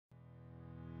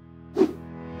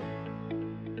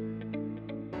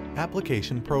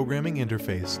Application Programming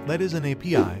Interface, that is an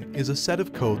API, is a set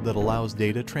of code that allows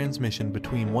data transmission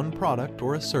between one product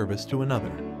or a service to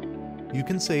another. You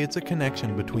can say it's a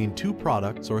connection between two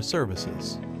products or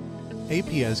services.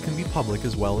 APIs can be public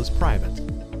as well as private.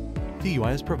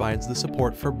 DhiWise provides the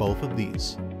support for both of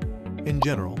these. In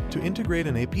general, to integrate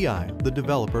an API, the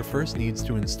developer first needs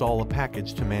to install a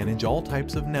package to manage all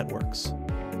types of networks.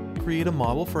 Create a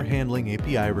model for handling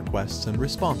API requests and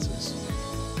responses.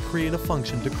 Create a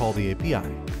function to call the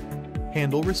API.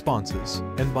 Handle responses,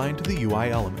 and bind to the UI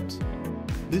element.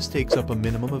 This takes up a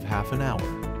minimum of half an hour.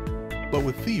 But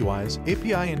with DhiWise,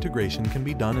 API integration can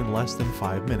be done in less than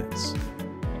 5 minutes.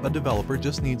 A developer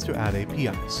just needs to add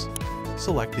APIs.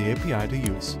 Select the API to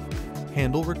use.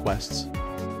 Handle requests.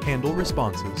 Handle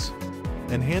responses.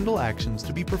 And handle actions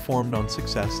to be performed on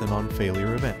success and on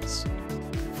failure events.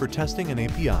 For testing an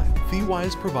API,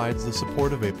 DhiWise provides the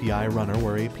support of API Runner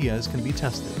where APIs can be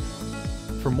tested.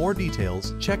 For more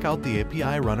details, check out the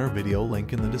API Runner video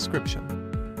link in the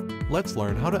description. Let's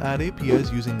learn how to add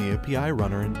APIs using the API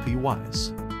Runner in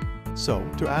DhiWise. So,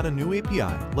 to add a new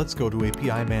API, let's go to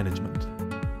API Management.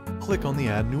 Click on the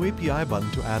Add New API button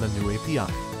to add a new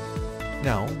API.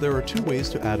 Now, there are two ways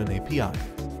to add an API.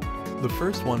 The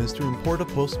first one is to import a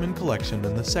Postman Collection,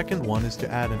 and the second one is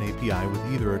to add an API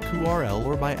with either a QRL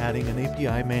or by adding an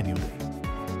API manually.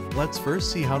 Let's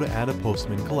first see how to add a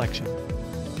Postman Collection.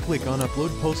 Click on Upload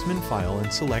Postman File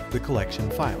and select the collection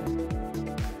file.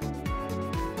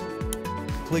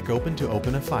 Click Open to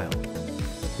open a file.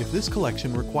 If this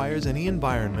collection requires any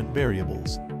environment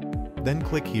variables, then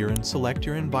click here and select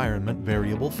your environment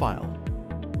variable file.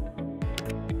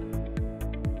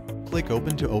 Click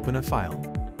Open to open a file.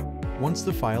 Once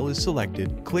the file is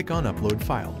selected, click on Upload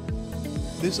File.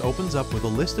 This opens up with a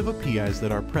list of APIs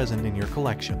that are present in your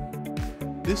collection.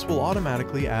 This will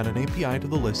automatically add an API to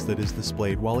the list that is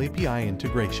displayed while API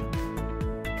integration.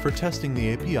 For testing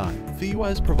the API,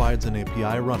 DhiWise provides an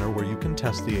API Runner where you can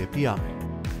test the API.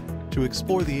 To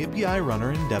explore the API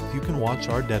Runner in depth, you can watch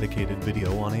our dedicated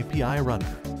video on API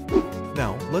Runner.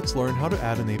 Now, let's learn how to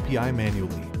add an API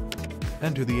manually.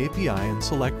 Enter the API and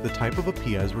select the type of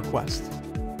API's request.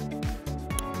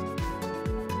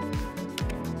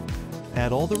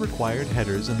 Add all the required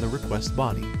headers in the request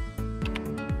body.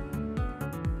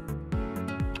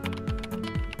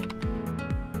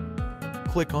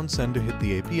 Click on Send to hit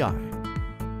the API.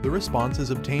 The response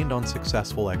is obtained on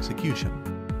successful execution.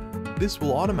 This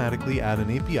will automatically add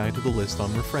an API to the list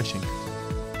on refreshing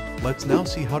it. Let's now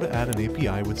see how to add an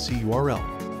API with CURL.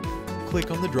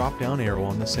 Click on the drop-down arrow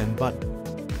on the Send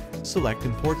button. Select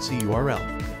Import CURL.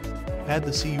 Add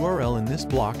the CURL in this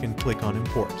block and click on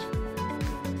Import.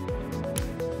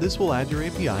 This will add your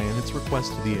API and its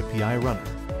request to the API Runner.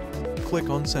 Click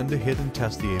on Send to hit and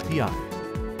test the API.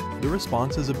 The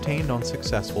response is obtained on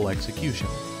successful execution.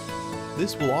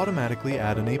 This will automatically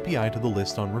add an API to the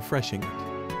list on refreshing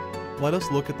it. Let us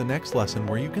look at the next lesson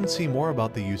where you can see more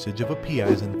about the usage of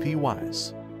APIs in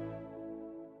DhiWise.